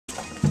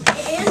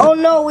Oh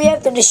no, we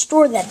have to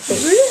destroy that thing.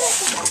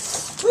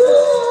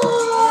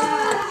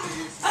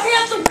 I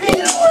have to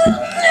pay. You will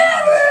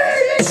never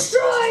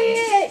destroy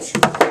it.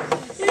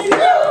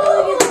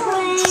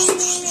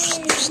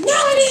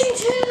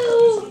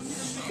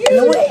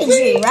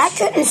 Luigi,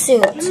 raccoon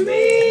suit.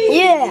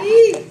 Yeah.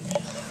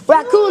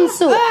 Raccoon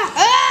suit.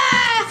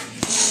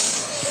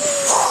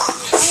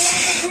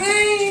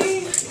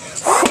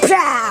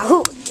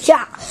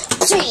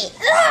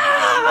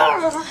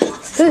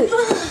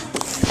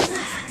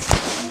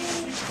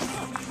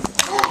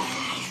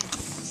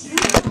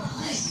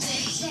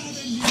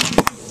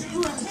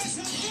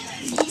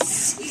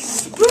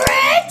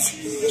 Brett!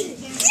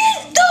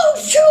 Get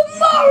those two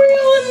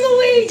Mario and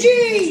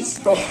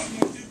Luigi's!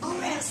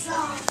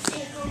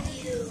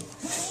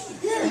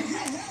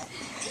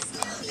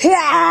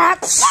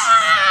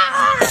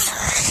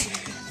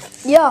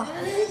 Yeah.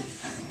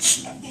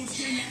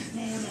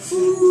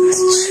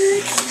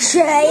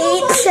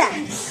 Shapes.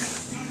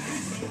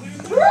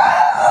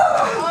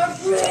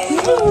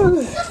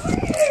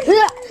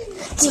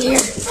 Dear.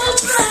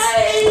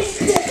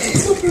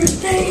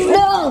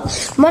 No,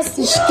 must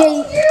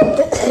escape.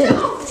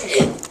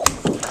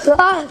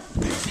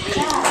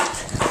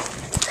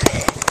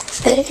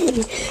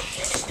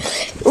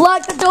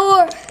 Lock the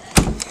door.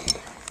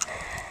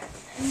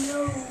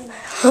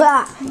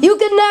 You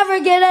can never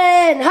get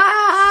in. Ha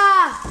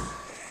ha.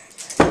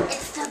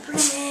 It's the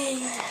brain.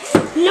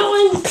 No,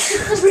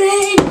 it's the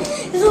brain.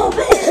 It's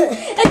open.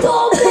 It's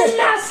open,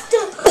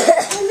 master.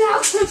 And now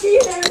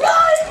computer,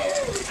 run.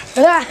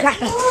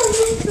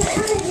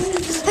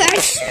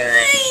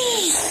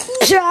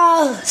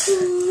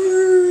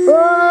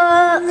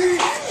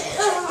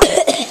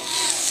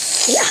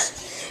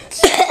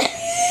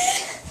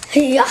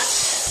 Yeah.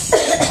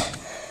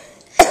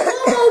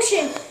 Slow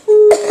motion.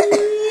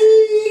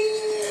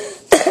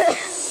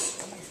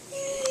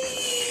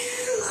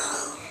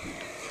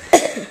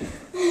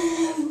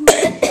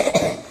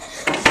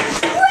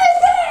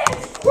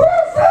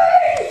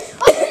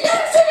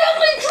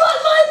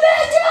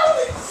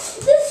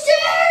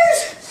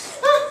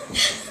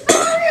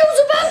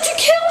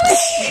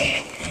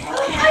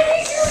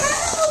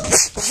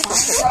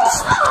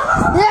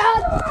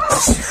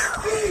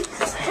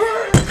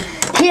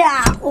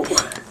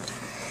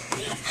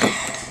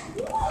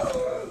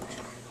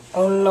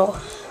 Oh no.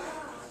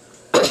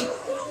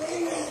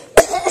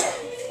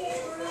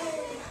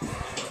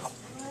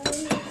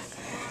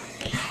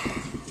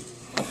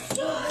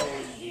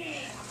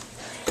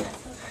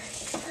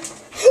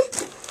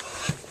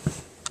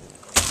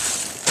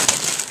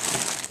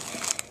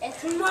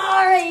 It's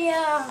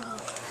Mario.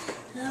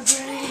 The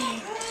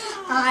brain.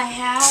 I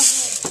have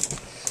it.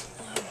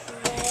 The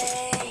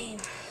brain.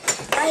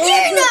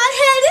 You're not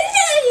headed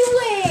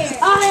anywhere.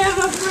 I have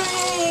a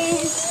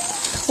brain.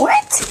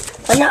 What?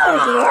 Another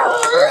here.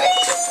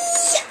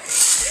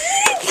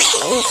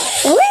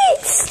 Wait,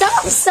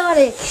 stop,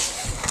 Sonic.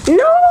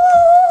 No.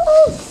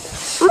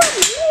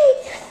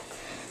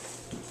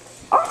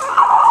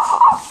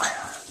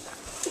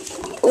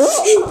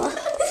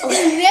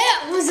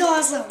 That was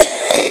awesome. I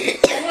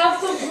have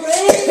the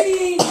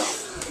brain.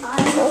 I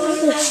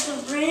have the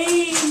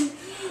brain.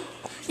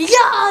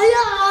 Yeah.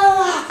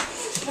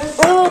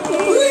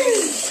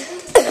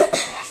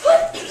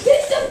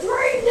 Get the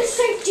brain to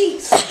safety.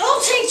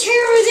 I'll take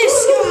care of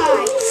this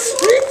guy.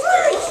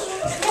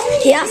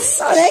 Yeah,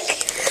 Sonic.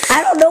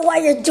 I don't know why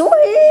you're doing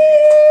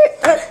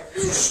it.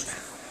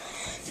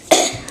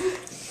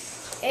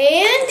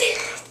 And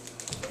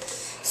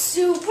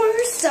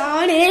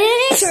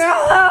supersonic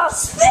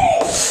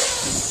spin.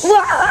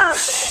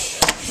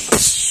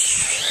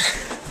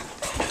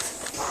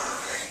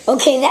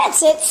 Okay,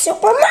 that's it.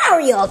 Super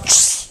Mario.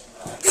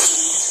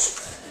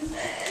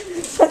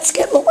 Let's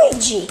get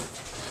Luigi.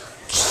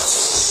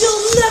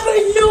 You'll never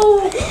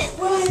know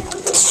what.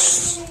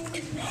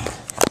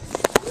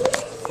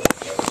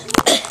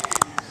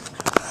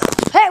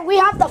 Hey, we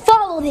have to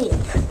follow them.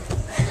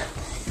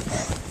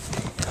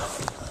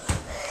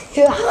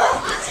 He's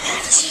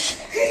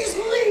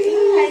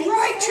leading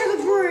right to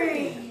the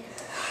brain.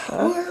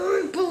 Where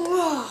it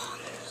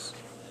belongs.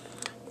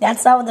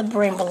 That's not where the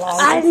brain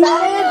belongs. I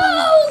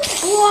know.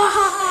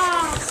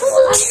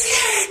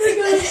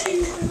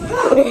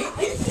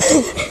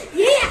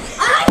 Yeah,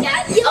 I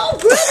got your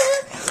brother.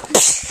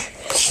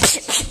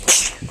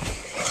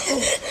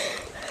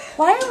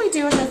 Why are we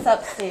doing this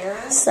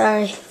upstairs?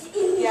 Sorry.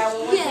 Yeah,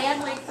 well, when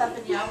Dan wakes up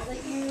and yells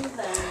at you,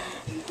 then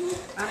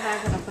I'm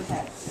not going to put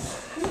that.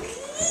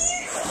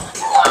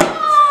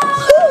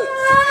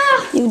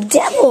 You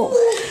devil.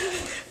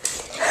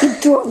 You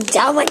threw him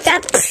down like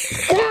that.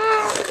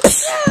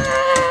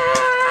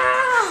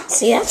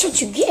 See, that's what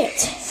you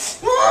get.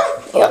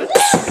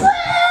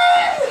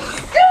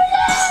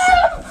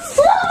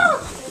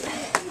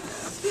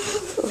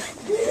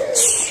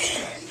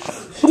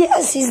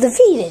 Yes, he's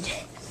defeated.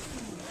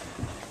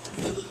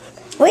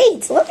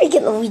 Wait, let me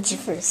get Luigi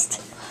first.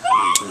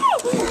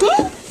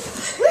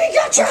 We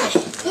got you.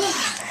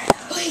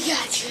 We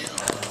got you.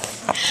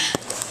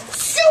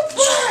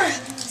 Super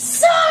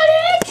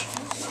Sonic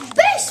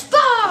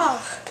Baseball.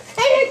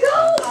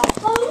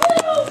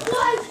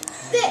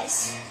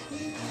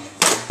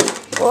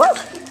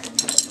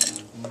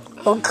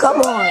 Oh, come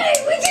on.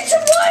 Hey, we get to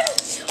run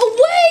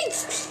away.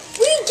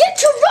 We get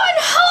to run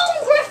home,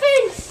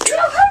 Griffin.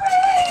 No,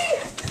 hurry.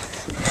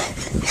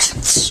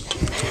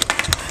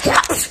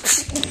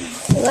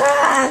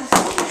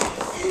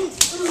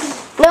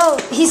 No,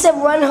 he said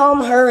run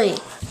home, hurry.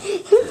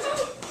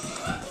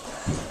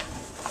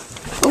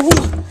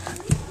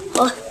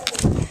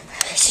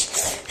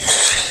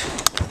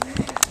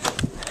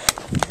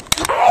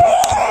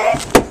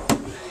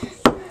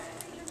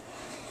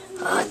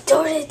 Oh,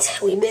 darn it.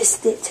 We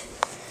missed it.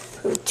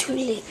 We're too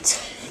late.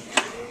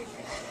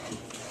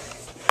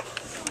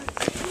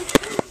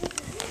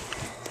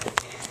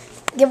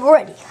 Get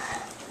ready.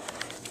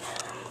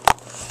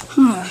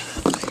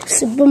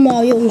 Super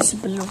Mario and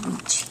Super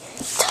Luigi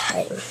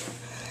time.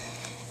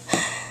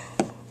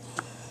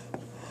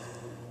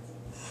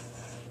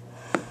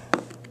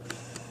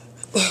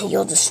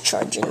 You're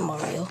discharging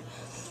Mario.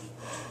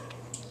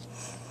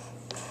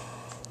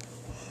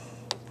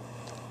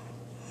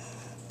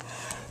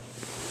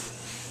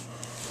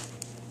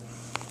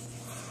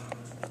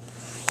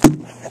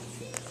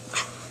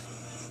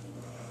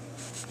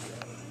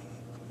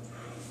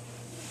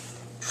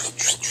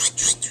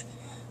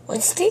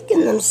 What's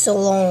taking them so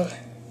long?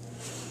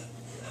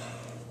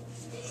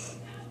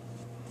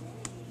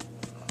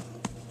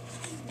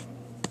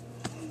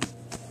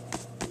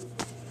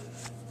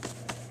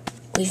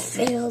 We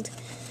failed.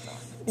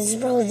 This is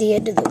probably the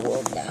end of the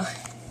world now.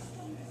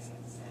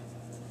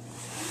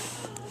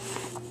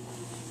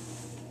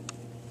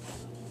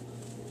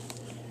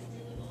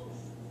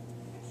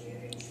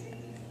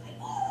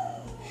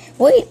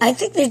 Wait, I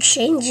think they're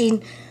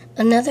changing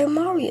another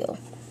Mario.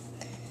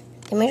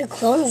 They made a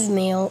clone of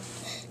me.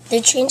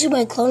 They're changing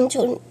my clone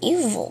to an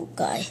evil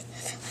guy,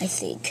 I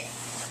think.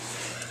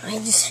 I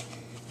just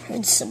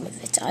heard some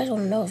of it. I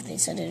don't know if they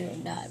said it or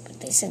not, but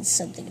they said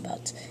something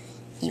about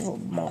evil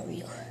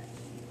Mario.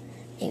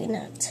 Maybe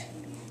not.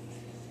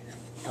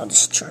 I'll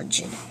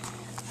discharge it.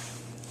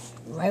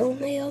 Right when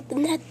they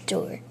open that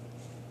door,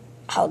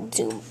 I'll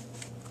do.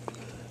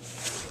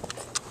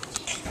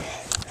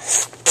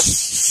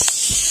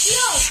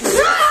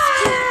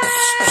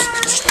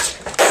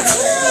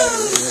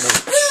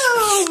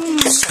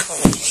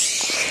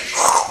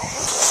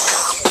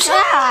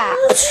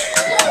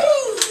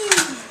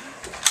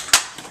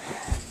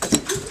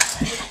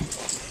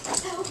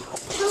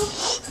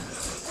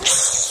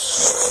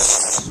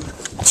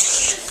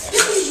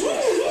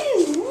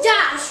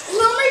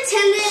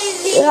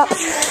 Yep. I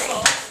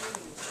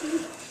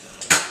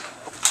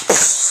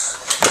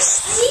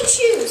need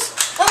shoes.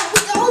 Oh,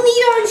 we all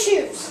need our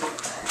shoes.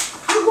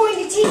 We're going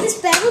to take this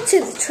battle to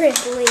the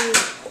trampoline.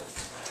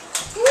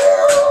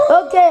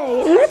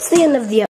 Okay, and that's the end of the episode.